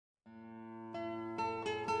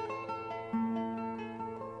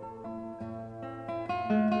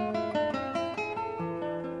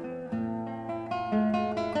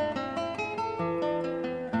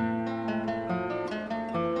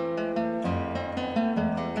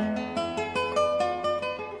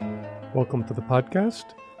Welcome to the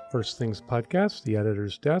podcast, First Things Podcast, the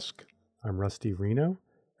editor's desk. I'm Rusty Reno,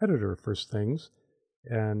 editor of First Things,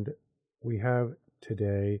 and we have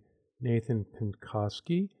today Nathan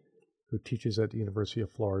Pinkoski, who teaches at the University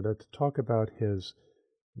of Florida, to talk about his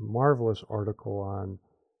marvelous article on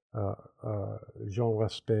Jean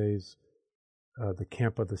Raspail's The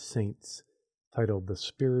Camp of the Saints, titled The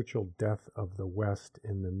Spiritual Death of the West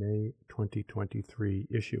in the May 2023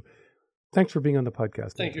 issue. Thanks for being on the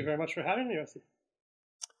podcast. Thank you very much for having me, Rusty.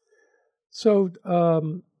 So,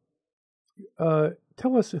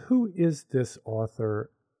 tell us, who is this author,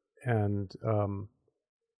 and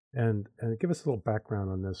give us a little background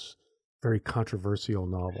on this very controversial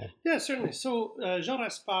novel. Yeah, certainly. So, Jean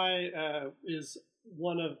Raspail is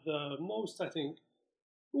one of the most, I think,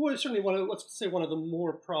 well, certainly one of the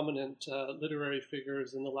more prominent literary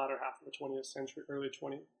figures in the latter half of the 20th century, early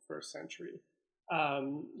 21st century.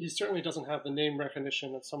 He certainly doesn't have the name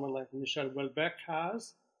recognition that someone like Michel Houellebecq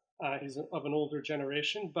has. He's of an older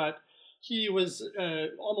generation, but he was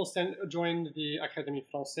almost joined the Académie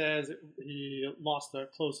Française. He lost a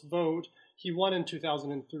close vote. He won in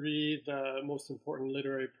 2003 the most important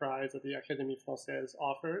literary prize that the Académie Française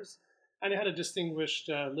offers. And he had a distinguished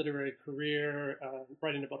literary career,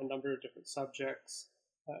 writing about a number of different subjects.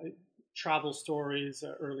 Travel stories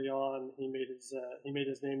early on. He made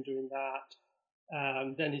his name doing that.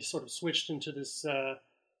 Then he sort of switched into this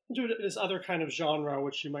other kind of genre,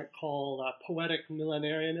 which you might call poetic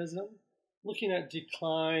millenarianism, looking at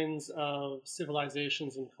declines of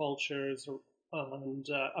civilizations and cultures, and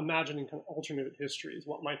imagining kind of alternate histories,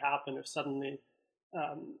 what might happen if suddenly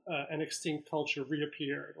an extinct culture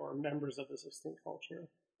reappeared, or members of this extinct culture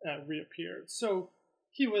reappeared. So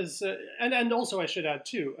he was, and also I should add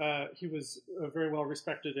too, he was very well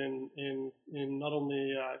respected in not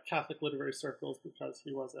only Catholic literary circles because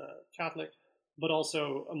he was a Catholic, but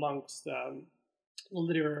also amongst the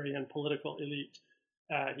literary and political elite.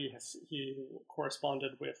 He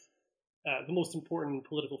corresponded with the most important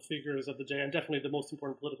political figures of the day, and definitely the most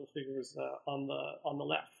important political figures on the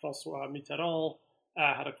left. François Mitterrand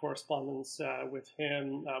had a correspondence with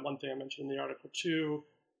him. One thing I mentioned in the article too.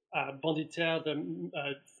 Banditer,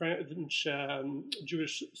 the French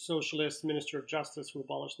Jewish socialist minister of justice who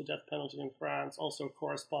abolished the death penalty in France, also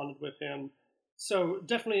corresponded with him. So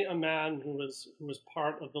definitely a man who was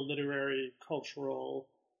part of the literary, cultural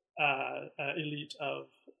elite of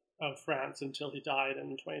France until he died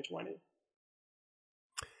in 2020.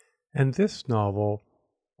 And this novel,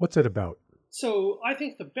 what's it about? So I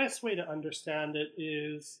think the best way to understand it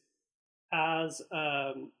is as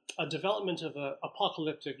a development of an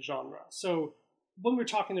apocalyptic genre. So when we're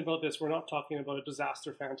talking about this, we're not talking about a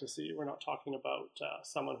disaster fantasy. We're not talking about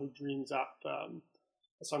someone who dreams up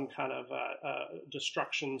some kind of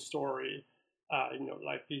destruction story,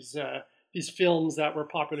 like these films that were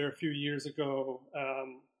popular a few years ago.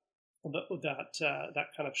 That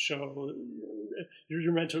kind of show,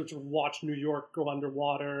 you're meant to watch New York go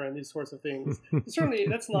underwater and these sorts of things. Certainly,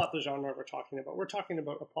 that's not the genre we're talking about. We're talking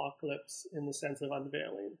about apocalypse in the sense of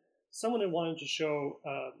unveiling. Someone had wanted to show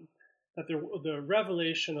that the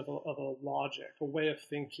revelation of a logic, a way of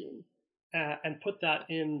thinking, and put that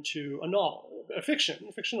into a novel, a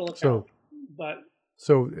fictional account.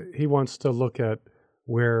 So he wants to look at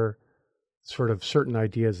where sort of certain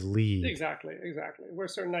ideas lead. Exactly. Where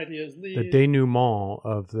certain ideas lead. The denouement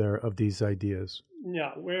of these ideas.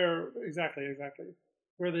 Yeah, exactly.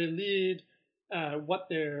 Where they lead, what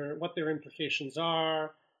their implications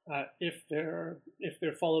are, if they're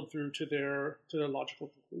followed through to their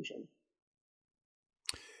logical conclusion.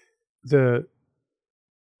 The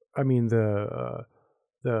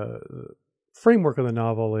framework of the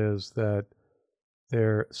novel is that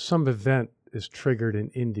some event is triggered in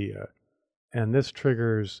India. And this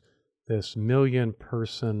triggers this 1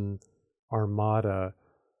 million-person armada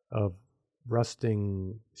of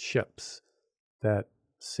rusting ships that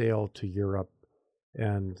sail to Europe,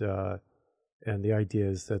 and the idea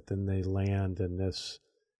is that then they land, and this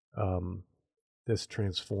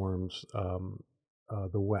transforms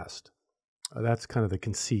the West. That's kind of the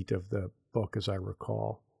conceit of the book, as I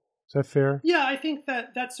recall. Is that fair? Yeah, I think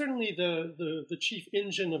that's certainly the chief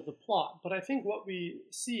engine of the plot. But I think what we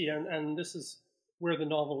see, and this is where the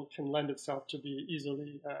novel can lend itself to be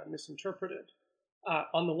easily misinterpreted.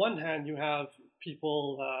 On the one hand, you have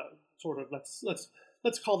people sort of let's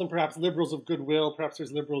let's call them perhaps liberals of goodwill, perhaps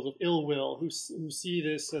there's liberals of ill will who see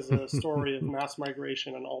this as a story of mass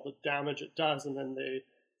migration and all the damage it does, and then they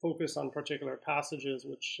focus on particular passages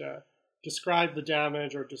which describe the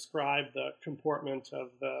damage or describe the comportment of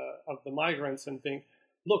the migrants, and think,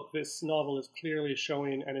 look, this novel is clearly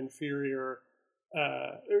showing an inferior,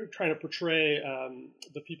 trying to portray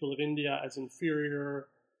the people of India as inferior.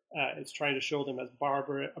 It's trying to show them as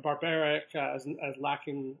barbaric, as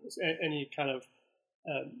lacking any kind of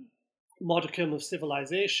modicum of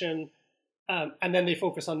civilization, and then they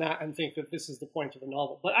focus on that and think that this is the point of the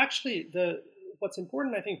novel. But actually, what's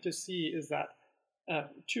important, I think, to see is that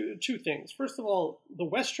two things. First of all, the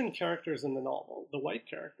Western characters in the novel, the white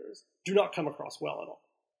characters, do not come across well at all.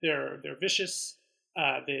 They're vicious.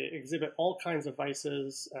 They exhibit all kinds of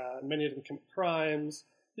vices. Many of them commit crimes.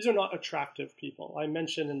 These are not attractive people. I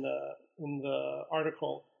mentioned in the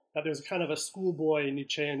article that there's kind of a schoolboy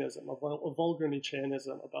Nietzscheanism, a vulgar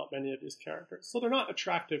Nietzscheanism about many of these characters. So they're not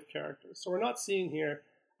attractive characters. So we're not seeing here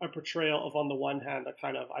a portrayal of, on the one hand, a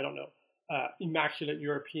kind of, immaculate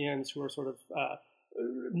Europeans who are sort of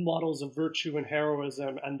models of virtue and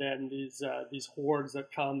heroism, and then these hordes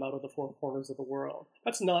that come out of the four corners of the world.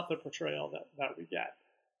 That's not the portrayal that we get.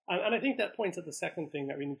 And I think that points at the second thing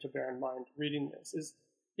that we need to bear in mind reading this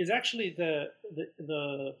is actually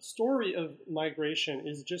the story of migration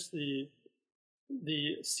is just the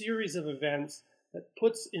series of events that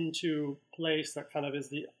puts into place that kind of is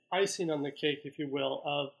the icing on the cake, if you will,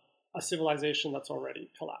 of a civilization that's already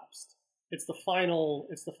collapsed. It's the final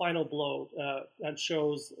blow that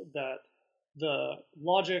shows that the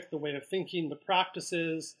logic, the way of thinking, the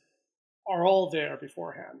practices are all there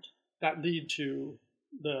beforehand that lead to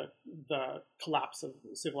the collapse of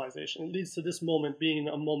civilization. It leads to this moment being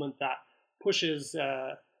a moment that pushes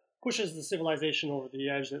the civilization over the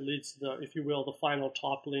edge. That leads to the, if you will, the final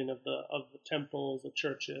toppling of the temples, the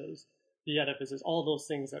churches, the edifices, all those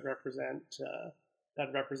things that represent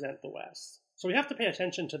the West. So we have to pay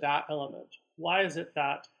attention to that element. Why is it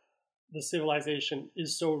that the civilization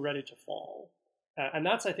is so ready to fall? And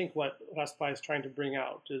that's, I think, what Raspail is trying to bring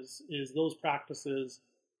out is those practices,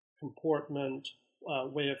 comportment,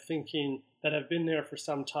 way of thinking that have been there for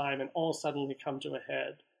some time and all suddenly come to a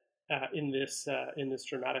head in this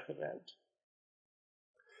dramatic event.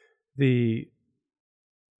 The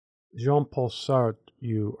Jean-Paul Sartre,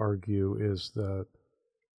 you argue, is the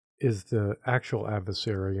actual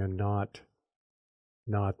adversary and not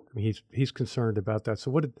he's concerned about that.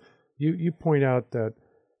 So what did you point out that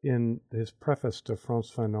in his preface to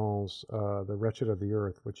Frantz Fanon's The Wretched of the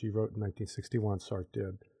Earth, which he wrote in 1961, Sartre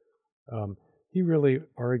did, he really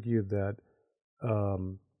argued that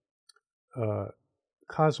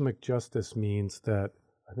cosmic justice means that,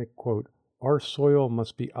 I think, quote, our soil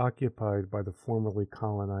must be occupied by the formerly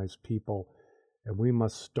colonized people, and we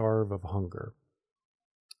must starve of hunger.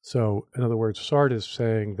 So, in other words, Sartre is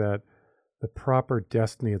saying that the proper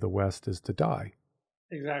destiny of the West is to die.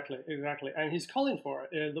 Exactly. And he's calling for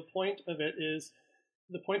it. The point of it is,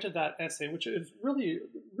 the point of that essay, which is really,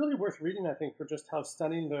 really worth reading, I think, for just how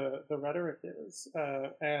stunning the rhetoric is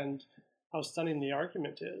and how stunning the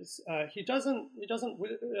argument is. He doesn't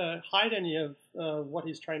hide any of what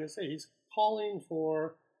he's trying to say. He's calling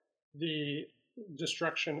for the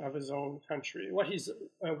destruction of his own country. What he's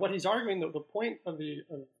arguing, the point of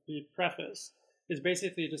the preface is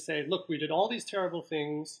basically to say, look, we did all these terrible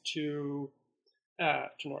things to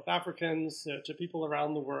North Africans, to people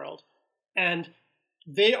around the world, and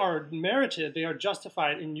they are merited, they are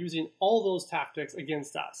justified in using all those tactics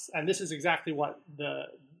against us. And this is exactly what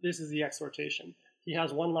this is the exhortation. He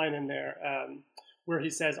has one line in there where he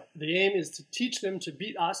says, the aim is to teach them to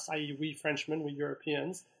beat us, i.e. we Frenchmen, we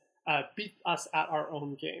Europeans, beat us at our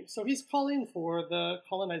own game. So he's calling for the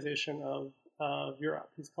colonization of Europe.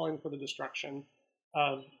 He's calling for the destruction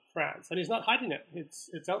of France, and he's not hiding it.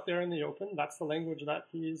 It's out there in the open. That's the language that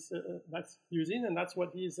he's that's using, and that's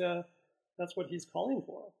what he's calling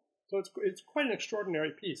for. So it's quite an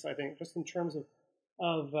extraordinary piece, I think, just in terms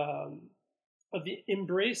of the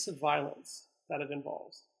embrace of violence that it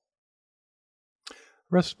involves.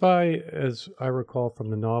 Raspail, as I recall from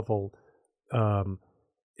the novel,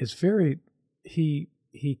 is very he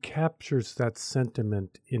captures that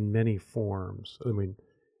sentiment in many forms. I mean,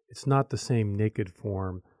 it's not the same naked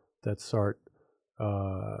form that Sartre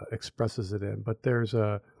expresses it in, but there's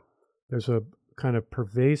a kind of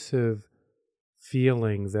pervasive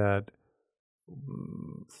feeling that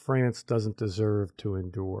France doesn't deserve to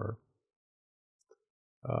endure,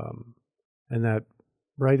 and that,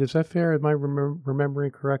 right? Is that fair? Am I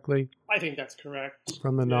remembering correctly? I think that's correct.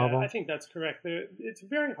 From the novel? I think that's correct. It's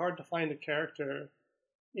very hard to find a character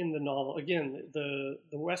in the novel. Again, the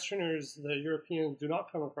Westerners, the Europeans, do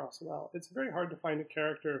not come across well. It's very hard to find a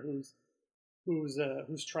character who's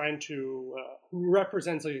trying to who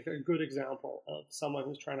represents a good example of someone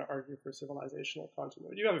who's trying to argue for civilizational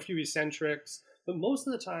continuity. You have a few eccentrics, but most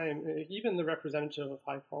of the time, even the representative of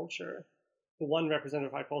high culture, the one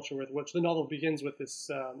representative of high culture with which the novel begins with this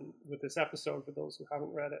episode, for those who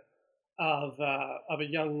haven't read it, of a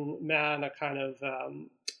young man, a kind of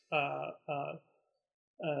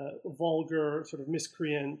vulgar sort of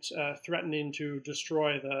miscreant threatening to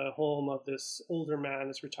destroy the home of this older man,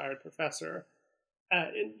 this retired professor.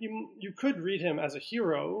 You could read him as a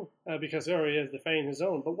hero because there he is defending his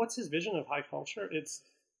own, but what's his vision of high culture? It's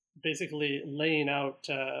basically laying out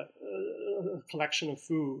a collection of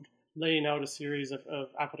food, laying out a series of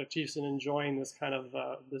aperitifs and enjoying this kind of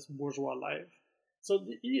this bourgeois life. So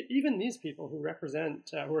even these people who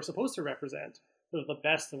represent, who are supposed to represent the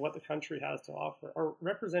best of what the country has to offer, are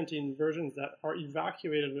representing versions that are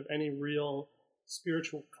evacuated of any real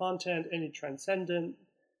spiritual content, any transcendent.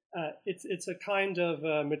 It's a kind of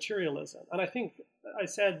materialism. And I think I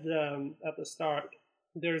said at the start,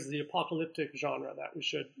 there's the apocalyptic genre that we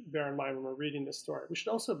should bear in mind when we're reading this story. We should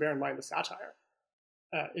also bear in mind the satire.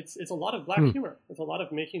 It's a lot of black humor. It's a lot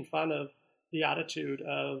of making fun of the attitude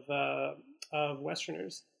of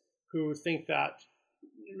Westerners who think that,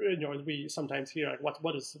 as we sometimes hear, like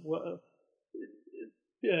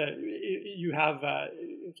you have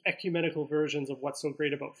ecumenical versions of what's so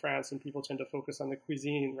great about France, and people tend to focus on the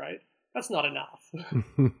cuisine, right? That's not enough.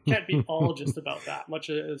 Can't be all just about that, much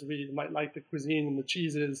as we might like the cuisine and the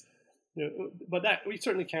cheeses, but that we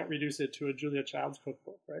certainly can't reduce it to a Julia Child's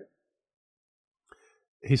cookbook, right?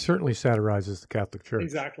 He certainly satirizes the Catholic Church.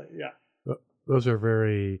 Exactly, yeah. Those are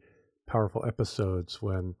very powerful episodes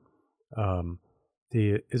when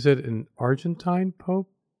is it an Argentine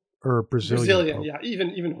Pope or Brazilian Pope? Yeah.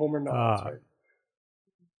 Even Homer nods,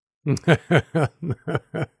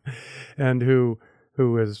 right? And who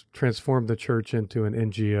has transformed the church into an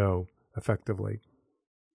NGO effectively.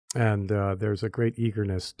 And there's a great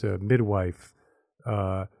eagerness to midwife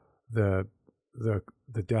the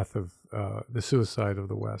death of the suicide of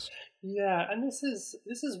the West. Yeah, and this is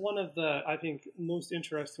one of the, I think, most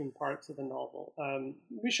interesting parts of the novel.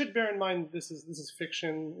 We should bear in mind this is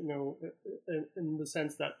fiction, in the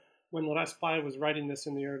sense that when Raspail was writing this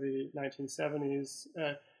in the early 1970s,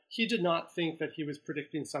 he did not think that he was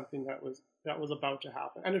predicting something that was about to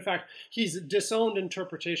happen. And in fact, he's disowned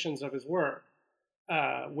interpretations of his work,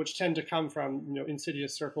 which tend to come from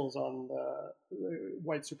insidious circles on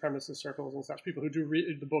white supremacist circles and such. People who do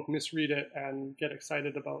read the book misread it and get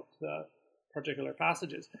excited about particular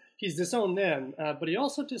passages. He's disowned them, but he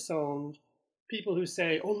also disowned people who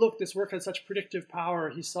say, "Oh, look, this work had such predictive power.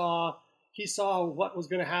 He saw what was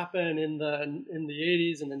going to happen in the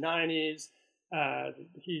 80s and the 90s.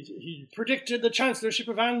 He predicted the chancellorship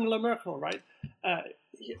of Angela Merkel, right?"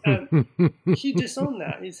 He disowned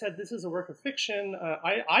that. He said, "This is a work of fiction.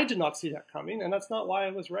 I did not see that coming, and that's not why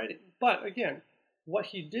I was writing." But again, what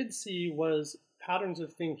he did see was patterns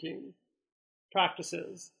of thinking,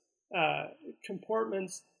 practices,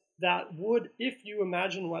 comportments that would, if you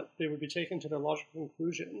imagine what they would be taken to their logical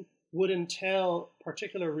conclusion, would entail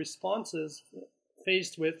particular responses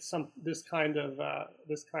faced with this kind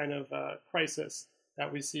of crisis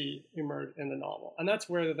that we see emerge in the novel. And that's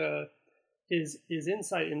where his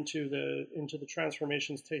insight into the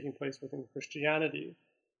transformations taking place within Christianity.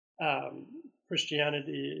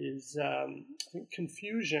 Christianity is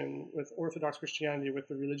confusion with Orthodox Christianity with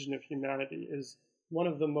the religion of humanity is one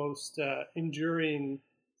of the most enduring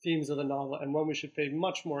themes of the novel, and one we should pay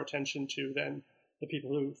much more attention to than the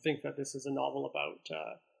people who think that this is a novel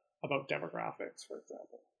about demographics, for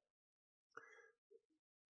example.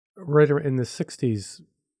 Right in the 60s,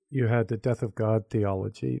 you had the death of God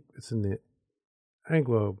theology. It's in the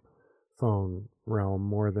Anglophone realm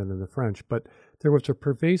more than in the French, but there was a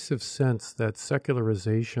pervasive sense that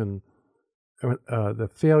secularization, the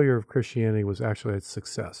failure of Christianity was actually its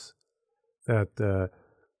success, that the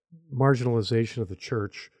marginalization of the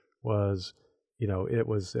church was, it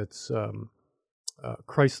was its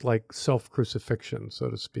Christ-like self-crucifixion, so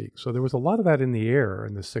to speak. So there was a lot of that in the air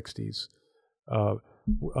in the 60s.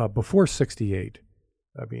 Before 68,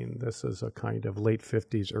 I mean, this is a kind of late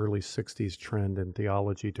 50s, early 60s trend in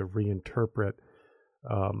theology to reinterpret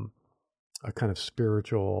a kind of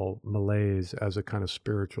spiritual malaise as a kind of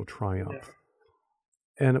spiritual triumph.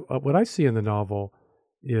 Yeah. And what I see in the novel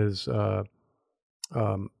is a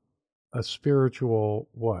spiritual,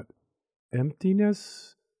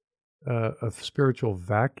 emptiness, a spiritual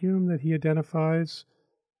vacuum that he identifies.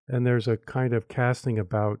 And there's a kind of casting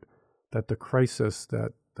about that the crisis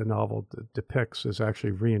that the novel depicts is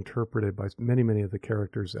actually reinterpreted by many of the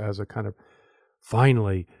characters as a kind of,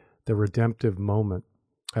 finally, the redemptive moment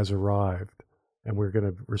has arrived, and we're going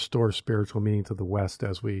to restore spiritual meaning to the West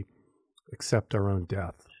as we accept our own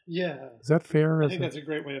death. Yeah. Is that fair? I think that's a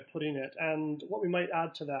great way of putting it. And what we might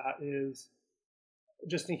add to that is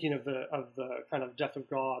just thinking of the kind of death of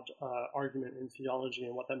God argument in theology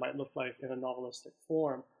and what that might look like in a novelistic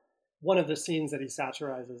form. One of the scenes that he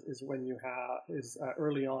satirizes is when you have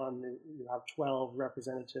early on you have 12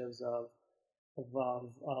 representatives of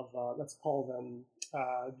let's call them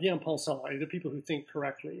bien-pensants, the people who think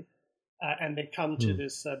correctly, and they come to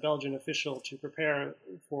this Belgian official to prepare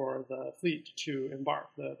for the fleet to embark,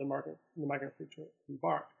 the migrant fleet to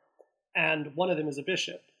embark, and one of them is a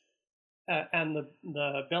bishop. And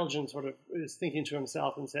the Belgian sort of is thinking to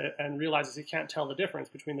himself and realizes he can't tell the difference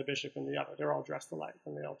between the bishop and the other. They're all dressed alike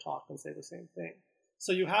and they all talk and say the same thing.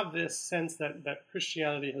 So you have this sense that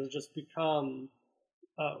Christianity has just become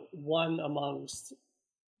one amongst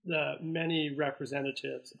the many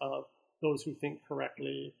representatives of those who think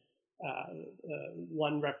correctly,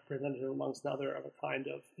 one representative amongst another of a kind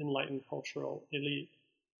of enlightened cultural elite.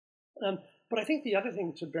 But I think the other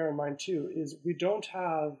thing to bear in mind too is we don't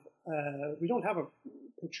have a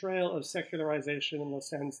portrayal of secularization in the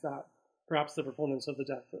sense that perhaps the proponents of the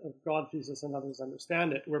death of God thesis and others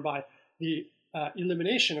understand it, whereby the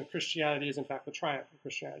elimination of Christianity is in fact the triumph of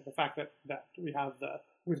Christianity. The fact that we have the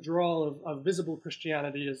withdrawal of visible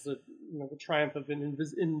Christianity is the triumph of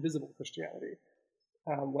invisible Christianity,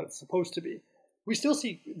 what it's supposed to be. We still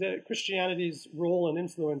see the Christianity's role and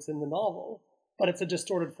influence in the novel, but it's a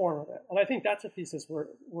distorted form of it. And I think that's a thesis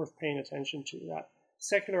worth paying attention to, that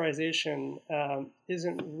secularization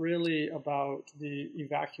isn't really about the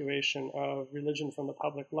evacuation of religion from the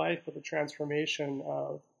public life, but the transformation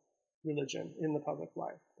of religion in the public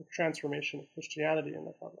life, the transformation of Christianity in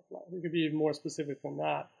the public life. We could be even more specific than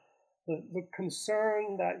that. The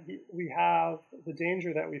concern that we have, the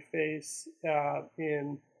danger that we face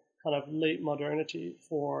in kind of late modernity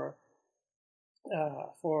for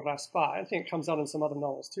Raspail, I think it comes out in some other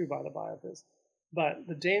novels too, by the by, of his. But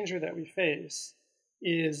the danger that we face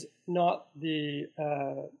is not the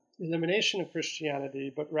elimination of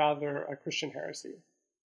Christianity, but rather a Christian heresy.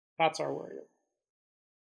 That's our worry.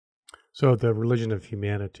 So the religion of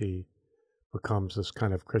humanity becomes this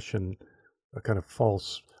kind of Christian, a kind of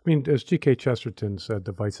false. I mean, as G.K. Chesterton said,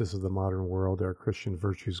 the vices of the modern world are Christian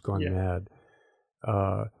virtues gone mad.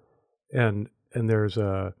 And there's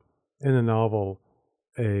in the novel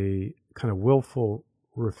a kind of willful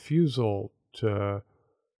refusal to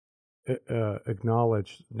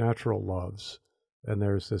acknowledge natural loves, and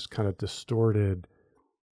there's this kind of distorted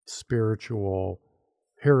spiritual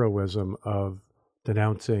heroism of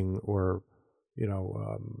denouncing or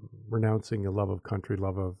renouncing your love of country,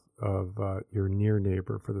 love of your near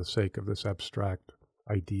neighbor for the sake of this abstract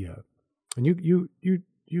idea. And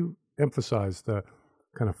you emphasize the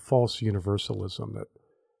kind of false universalism that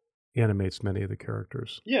animates many of the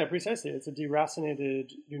characters. Yeah, precisely. It's a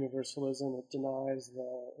deracinated universalism. It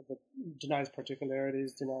denies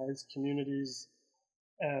particularities, denies communities,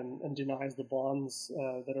 and denies the bonds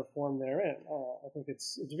that are formed therein. I think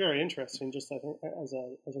it's very interesting. Just I think as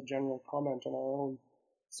a general comment on our own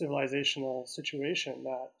civilizational situation,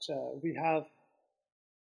 that we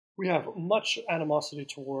have much animosity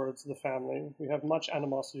towards the family. We have much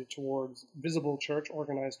animosity towards visible church,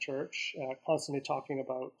 organized church, constantly talking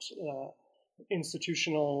about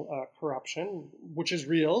institutional corruption, which is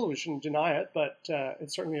real. We shouldn't deny it, but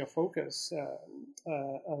it's certainly a focus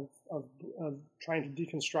of trying to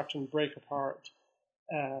deconstruct and break apart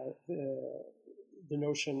the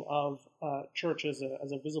notion of church as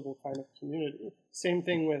a visible kind of community. Same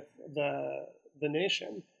thing with the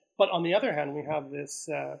nation. But on the other hand, we have this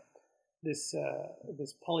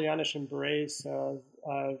Pollyannish embrace of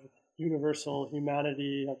universal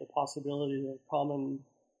humanity, of the possibility of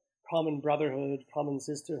common brotherhood, common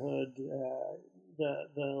sisterhood,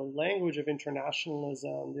 the language of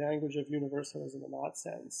internationalism, the language of universalism in that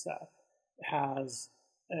sense has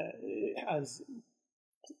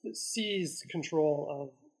seized control of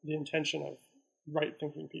the intention of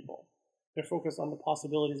right-thinking people. They're focused on the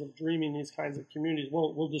possibilities of dreaming these kinds of communities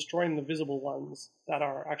while destroying the visible ones that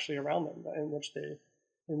are actually around them, in which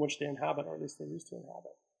they inhabit, or at least they used to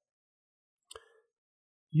inhabit.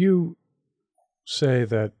 You say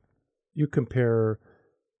that you compare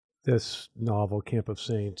this novel, Camp of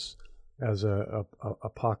Saints, as a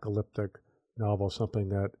apocalyptic novel, something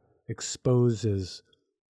that exposes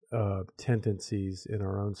tendencies in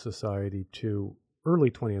our own society to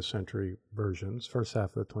early 20th century versions, first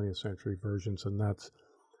half of the 20th century versions, and that's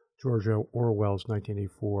George Orwell's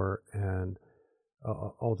 1984 and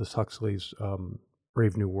Aldous Huxley's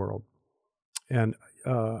Brave New World. And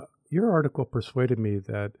your article persuaded me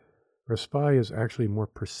that Raspail is actually more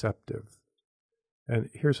perceptive. And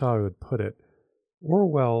here's how I would put it.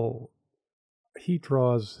 Orwell, he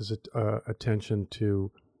draws his attention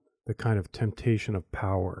to the kind of temptation of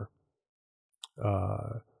power,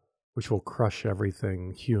 which will crush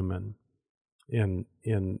everything human in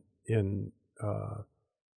the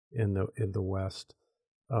West.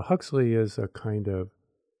 Huxley is a kind of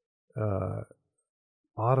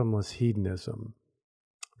bottomless hedonism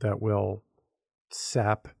that will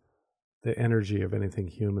sap the energy of anything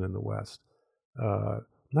human in the West.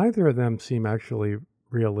 Neither of them seem actually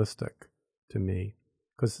realistic to me,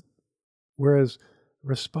 because whereas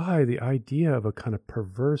Raspail, the idea of a kind of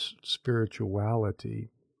perverse spirituality,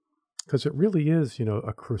 because it really is,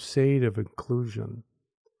 a crusade of inclusion.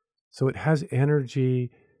 So it has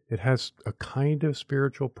energy, it has a kind of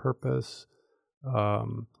spiritual purpose.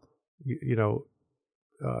 You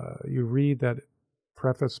read that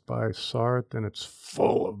preface by Sartre, and it's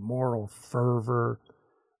full of moral fervor,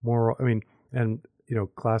 and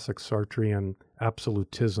classic Sartrean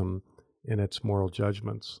absolutism in its moral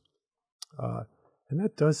judgments. And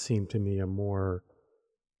that does seem to me a more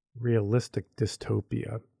realistic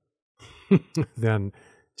dystopia than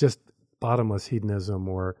just bottomless hedonism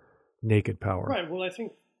or naked power. Right. Well, I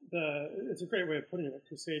think it's a great way of putting it, a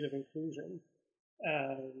crusade of inclusion.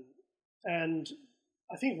 And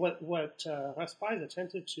I think what Raspail is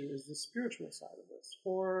attentive to is the spiritual side of this.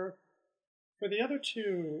 For the other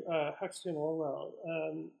two, Huxley and Orwell,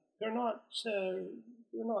 they're not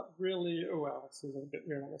really. Oh well, this is a bit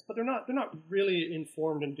weird on this, but they're not really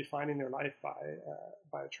informed in defining their life by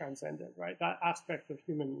a transcendent, right? That aspect of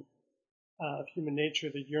human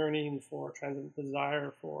nature, the yearning for transcendent,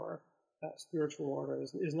 desire for spiritual order,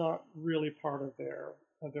 is not really part of their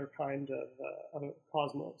kind of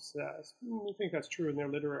cosmos. I think that's true in their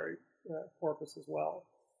literary corpus as well.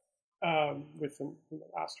 With some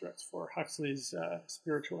asterisks for Huxley's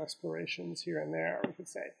spiritual explorations here and there, we could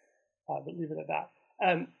say, but leave it at that.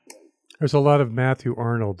 There's a lot of Matthew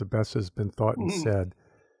Arnold, the best has been thought and said,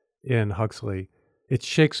 in Huxley. It's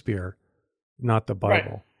Shakespeare, not the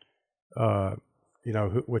Bible, right.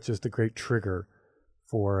 Which is the great trigger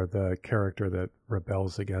for the character that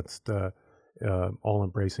rebels against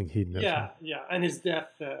all-embracing hedonism. Yeah, and his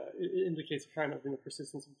death indicates a kind of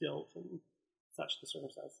persistence of guilt and such, the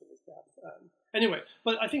circumstances of his death. Anyway,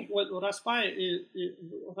 but I think what Raspail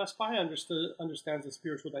understands the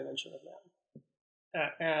spiritual dimension of man,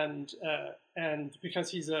 and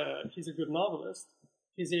because he's a good novelist,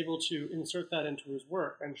 he's able to insert that into his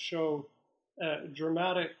work and show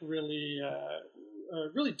dramatic, really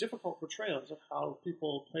difficult portrayals of how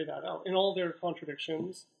people play that out in all their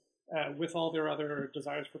contradictions, with all their other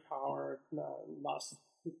desires for power, lust,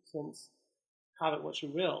 sense. Have it what you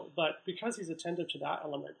will, but because he's attentive to that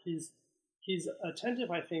element, he's attentive,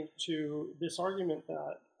 I think, to this argument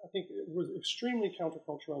that I think was extremely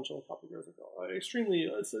countercultural until a couple of years ago. Let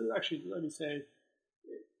me say,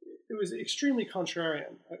 it was extremely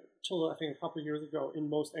contrarian until I think a couple of years ago in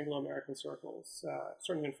most Anglo-American circles,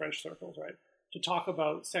 certainly in French circles, right, to talk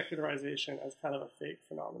about secularization as kind of a fake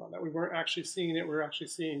phenomenon, that we weren't actually seeing it. We were actually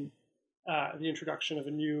seeing the introduction of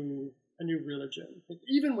a new religion.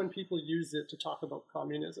 Even when people use it to talk about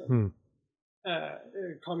communism,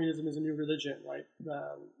 communism is a new religion, right?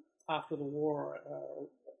 After the war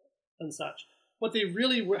and such. What they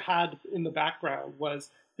really had in the background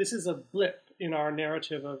was, this is a blip in our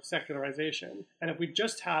narrative of secularization. And if we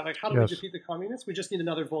just have, how do we defeat the communists? We just need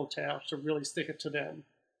another Voltaire to really stick it to them,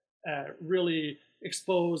 really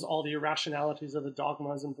expose all the irrationalities of the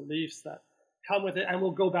dogmas and beliefs that come with it, and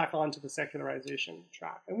we'll go back onto the secularization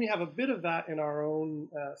track. And we have a bit of that in our own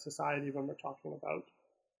society when we're talking about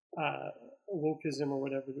wokeism or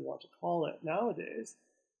whatever you want to call it nowadays.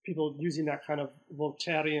 People using that kind of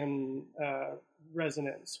Voltairean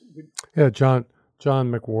resonance. John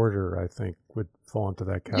McWhorter, I think, would fall into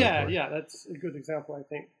that category. Yeah, that's a good example, I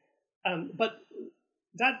think. But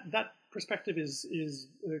that perspective is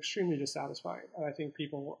extremely dissatisfying, and I think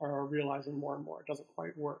people are realizing more and more it doesn't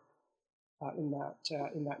quite work in that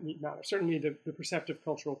neat manner. Certainly, the perceptive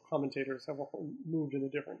cultural commentators have moved in a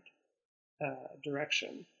different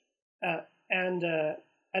direction, and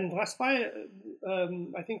Raspail,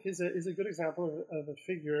 I think, is a good example of a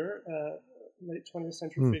figure, late 20th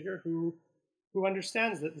century figure who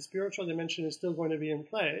understands that the spiritual dimension is still going to be in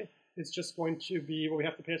play. It's just going to be, what we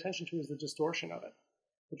have to pay attention to is the distortion of it,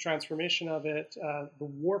 the transformation of it, the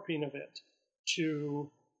warping of it to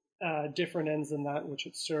different ends than that which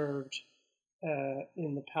it served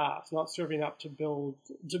in the past, not serving up to build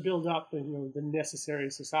up the necessary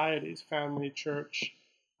societies, family, church,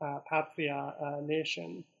 patria,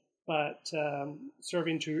 nation, but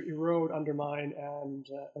serving to erode, undermine,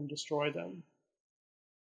 and destroy them.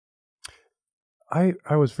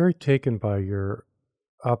 I was very taken by your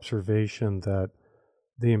observation that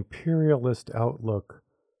the imperialist outlook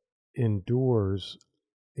endures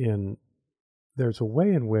there's a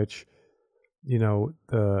way in which,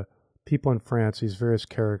 the people in France, these various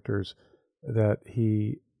characters that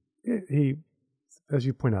he, as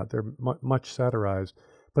you point out, they're much satirized,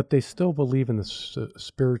 but they still believe in the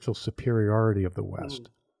spiritual superiority of the West,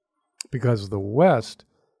 because the West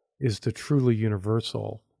is the truly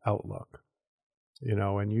universal outlook,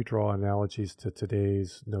 and you draw analogies to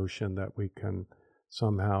today's notion that we can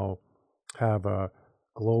somehow have a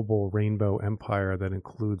global rainbow empire that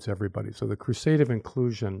includes everybody. So the crusade of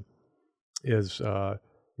inclusion is a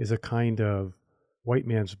kind of white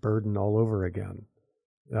man's burden all over again.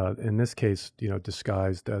 In this case,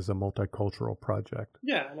 disguised as a multicultural project.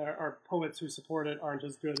 Yeah, and our poets who support it aren't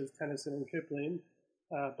as good as Tennyson and Kipling,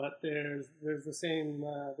 but there's the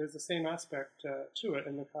same aspect to it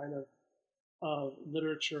in the kind of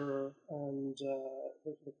literature and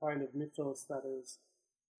the kind of mythos that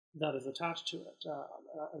is attached to it.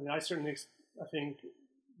 I certainly, I think,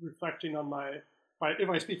 reflecting on if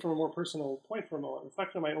I speak from a more personal point for a moment,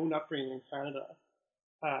 reflecting on my own upbringing in Canada,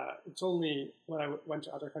 it's only when I went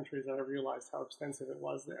to other countries that I realized how extensive it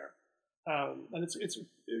was there. And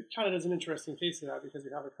Canada's an interesting case of that, because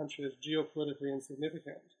you have a country that's geopolitically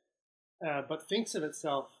insignificant, but thinks of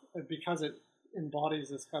itself, because it embodies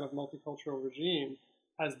this kind of multicultural regime,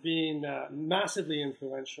 as being massively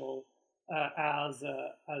influential, as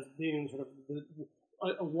being sort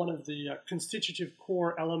of one of the constitutive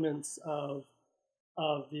core elements of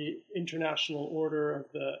the international order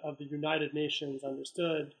of the United Nations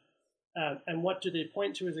understood. And what do they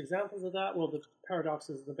point to as examples of that? Well, the paradox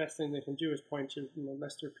is the best thing they can do is point to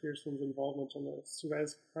Lester Pearson's involvement in the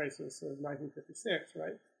Suez Crisis of 1956,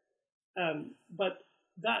 right? But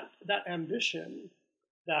that ambition,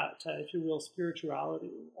 that if you will,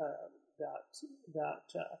 spirituality,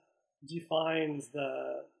 that defines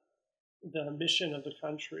the mission of the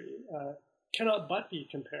country, cannot but be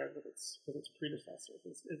compared with its predecessors.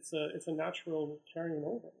 It's a natural carrying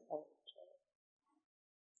over of it.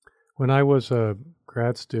 When I was a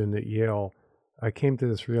grad student at Yale, I came to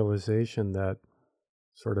this realization that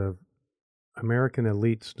sort of American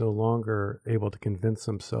elites, no longer able to convince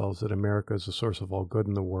themselves that America is the source of all good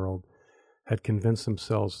in the world, had convinced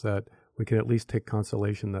themselves that we can at least take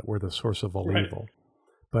consolation that we're the source of all evil.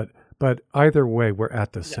 But either way, we're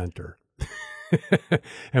at the center.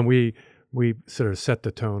 And we sort of set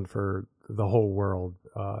the tone for the whole world.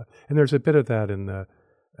 And there's a bit of that in the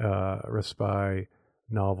Raspail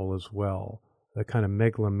novel as well, the kind of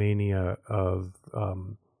megalomania of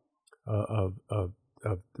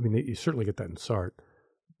you certainly get that in Sartre,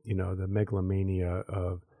 the megalomania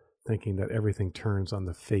of thinking that everything turns on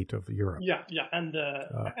the fate of Europe. Yeah,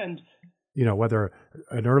 and whether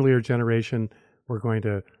an earlier generation were going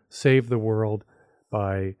to save the world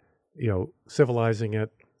by, civilizing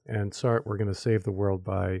it, and Sartre, we're going to save the world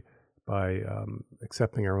by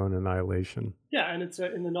accepting our own annihilation. Yeah, and it's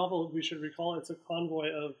in the novel, we should recall, it's a convoy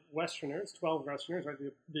of Westerners, 12 Westerners, right?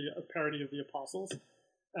 The parody of the Apostles.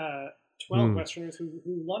 12 Westerners who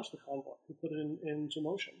launched the convoy, who put it into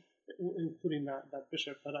motion, including that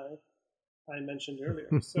bishop that I mentioned earlier.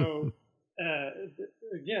 So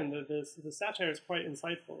again, the satire is quite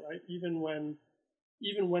insightful, right? Even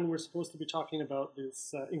when we're supposed to be talking about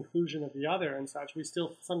this inclusion of the other and such, we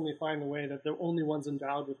still suddenly find the way that the only ones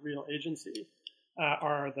endowed with real agency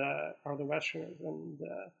are the Westerners, and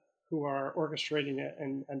who are orchestrating it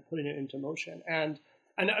and putting it into motion. And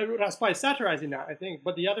Raspail satirizing that, I think.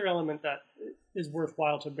 But the other element that is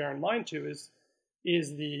worthwhile to bear in mind too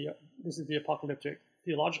is the apocalyptic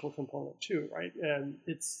theological component too, right? And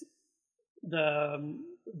it's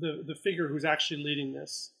the figure who's actually leading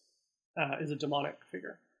this is a demonic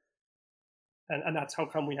figure, and that's how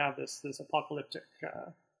come we have this apocalyptic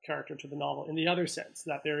character to the novel. In the other sense,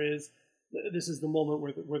 that this is the moment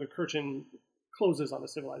where the curtain closes on a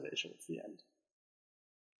civilization. It's the end.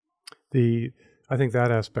 I think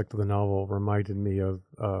that aspect of the novel reminded me of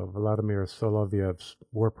Vladimir Solovyev's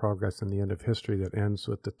War Progress and the End of History, that ends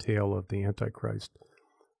with the tale of the Antichrist,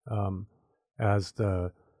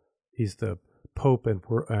 he's the Pope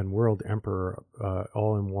and World Emperor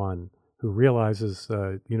all in one, who realizes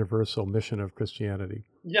the universal mission of Christianity.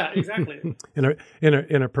 Yeah, exactly.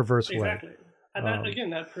 in a perverse way. Exactly. And that, again,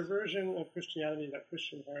 that perversion of Christianity, that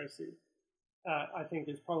Christian heresy, I think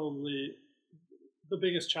is probably the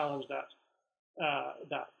biggest challenge that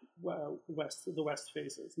the West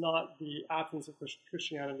faces, not the absence of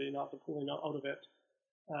Christianity, not the pulling out of it,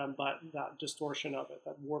 but that distortion of it,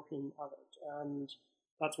 that warping of it. And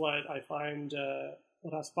that's why I find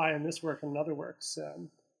Raspail in this work and other works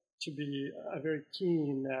to be a very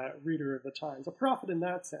keen reader of the times, a prophet in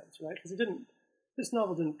that sense, right? Because this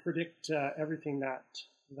novel didn't predict everything that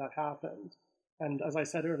happened. And as I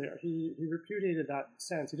said earlier, he repudiated that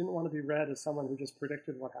sense. He didn't want to be read as someone who just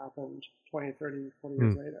predicted what happened 20, 30, 40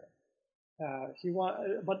 years later.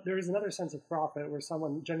 But there is another sense of prophet where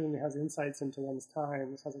someone genuinely has insights into one's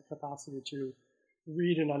times, has a capacity to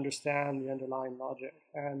read and understand the underlying logic.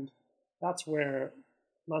 And that's where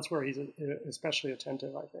he's especially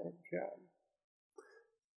attentive, I think. Yeah.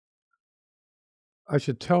 I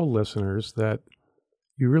should tell listeners that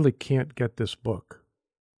you really can't get this book.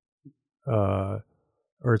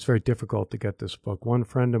 Or it's very difficult to get this book. One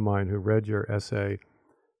friend of mine who read your essay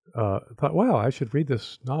thought, wow, I should read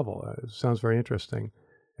this novel. It sounds very interesting.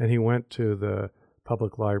 And he went to the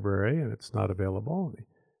public library, and it's not available. He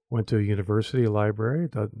went to a university library,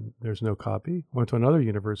 there's no copy. Went to another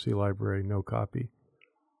university library, no copy.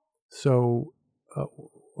 So,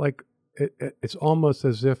 it's almost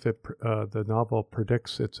as if the novel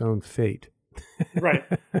predicts its own fate. Right.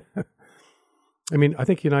 I mean, I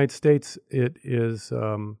think United States, it is,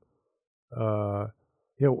 help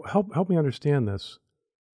me understand this.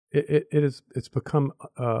 It's become,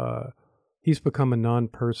 he's become a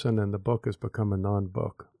non-person and the book has become a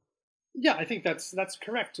non-book. Yeah, I think that's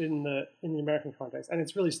correct in the American context. And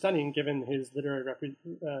it's really stunning given his literary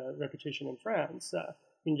reputation in France. I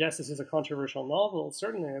mean, yes, this is a controversial novel,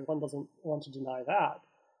 certainly, and one doesn't want to deny that.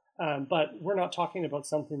 But we're not talking about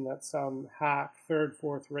something that some hack, third,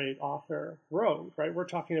 fourth-rate author wrote, right? We're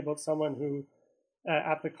talking about someone who,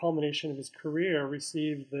 at the culmination of his career,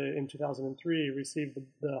 in 2003, received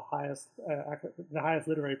the highest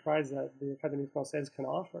literary prize that the Académie Française can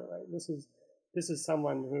offer, right? This is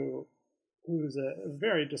someone who's a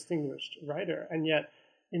very distinguished writer, and yet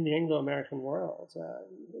in the Anglo-American world,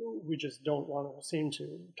 we just don't want to seem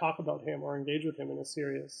to talk about him or engage with him in a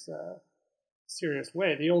serious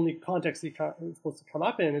way. The only context he's supposed to come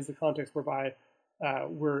up in is the context whereby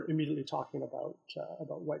we're immediately talking about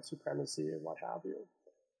white supremacy and what have you.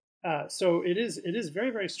 So it is very,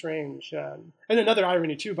 very strange. And another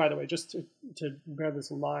irony too, by the way, just to bear this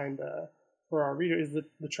in mind for our reader, is that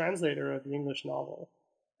the translator of the English novel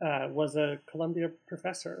was a Columbia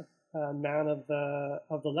professor, a man of the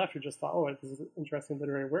left who just thought, oh, this is an interesting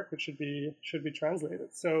literary work, which should be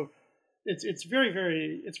translated. So it's very,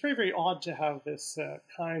 very very odd to have this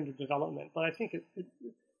kind of development. But I think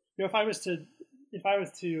if I was to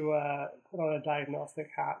put on a diagnostic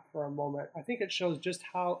hat for a moment, I think it shows just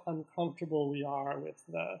how uncomfortable we are with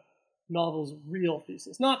the novel's real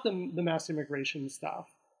thesis, not the mass immigration stuff,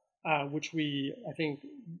 which we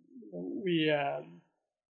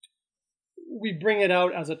bring it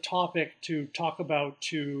out as a topic to talk about,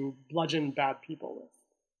 to bludgeon bad people with.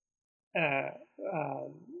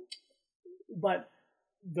 But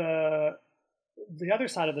the other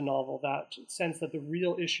side of the novel, that sense that the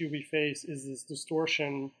real issue we face is this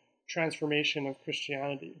distortion, transformation of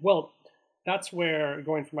Christianity. Well, that's where,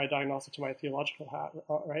 going from my diagnostic to my theological hat,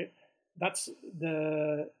 right? That's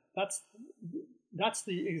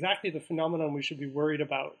exactly the phenomenon we should be worried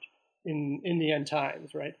about in the end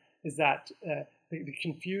times, right? Is that the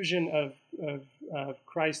confusion of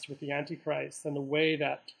Christ with the Antichrist, and the way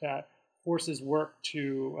that forces work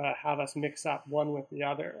to have us mix up one with the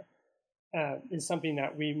other, is something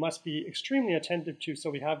that we must be extremely attentive to,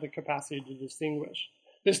 so we have the capacity to distinguish.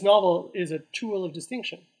 This novel is a tool of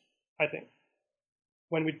distinction, I think.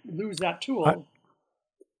 When we lose that tool,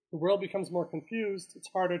 the world becomes more confused. It's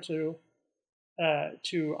harder to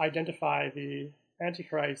identify the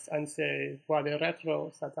Antichrist and say, "Vade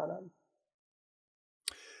retro, Satanan."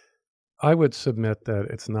 I would submit that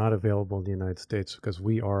it's not available in the United States because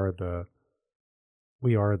we are the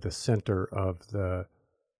center of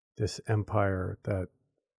this empire that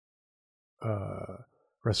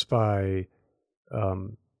Raspail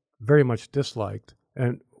very much disliked,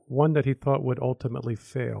 and one that he thought would ultimately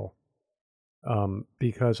fail,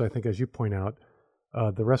 because I think, as you point out,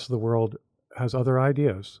 the rest of the world has other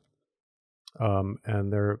ideas,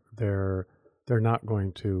 and they're not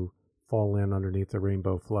going to fall in underneath the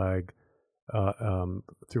rainbow flag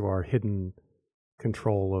through our hidden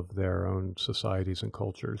control of their own societies and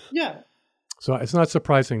cultures. Yeah. So it's not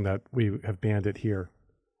surprising that we have banned it here.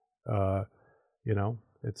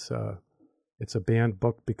 It's a banned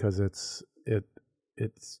book because it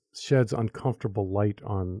sheds uncomfortable light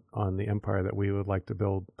on the empire that we would like to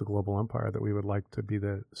build, the global empire that we would like to be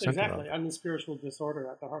the center exactly, of. and the spiritual disorder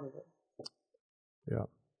at the heart of it. Yeah.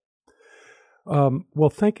 Well,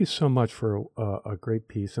 thank you so much for a great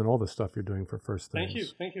piece and all the stuff you're doing for First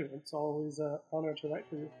Things. Thank you. It's always an honor to write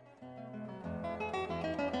for you.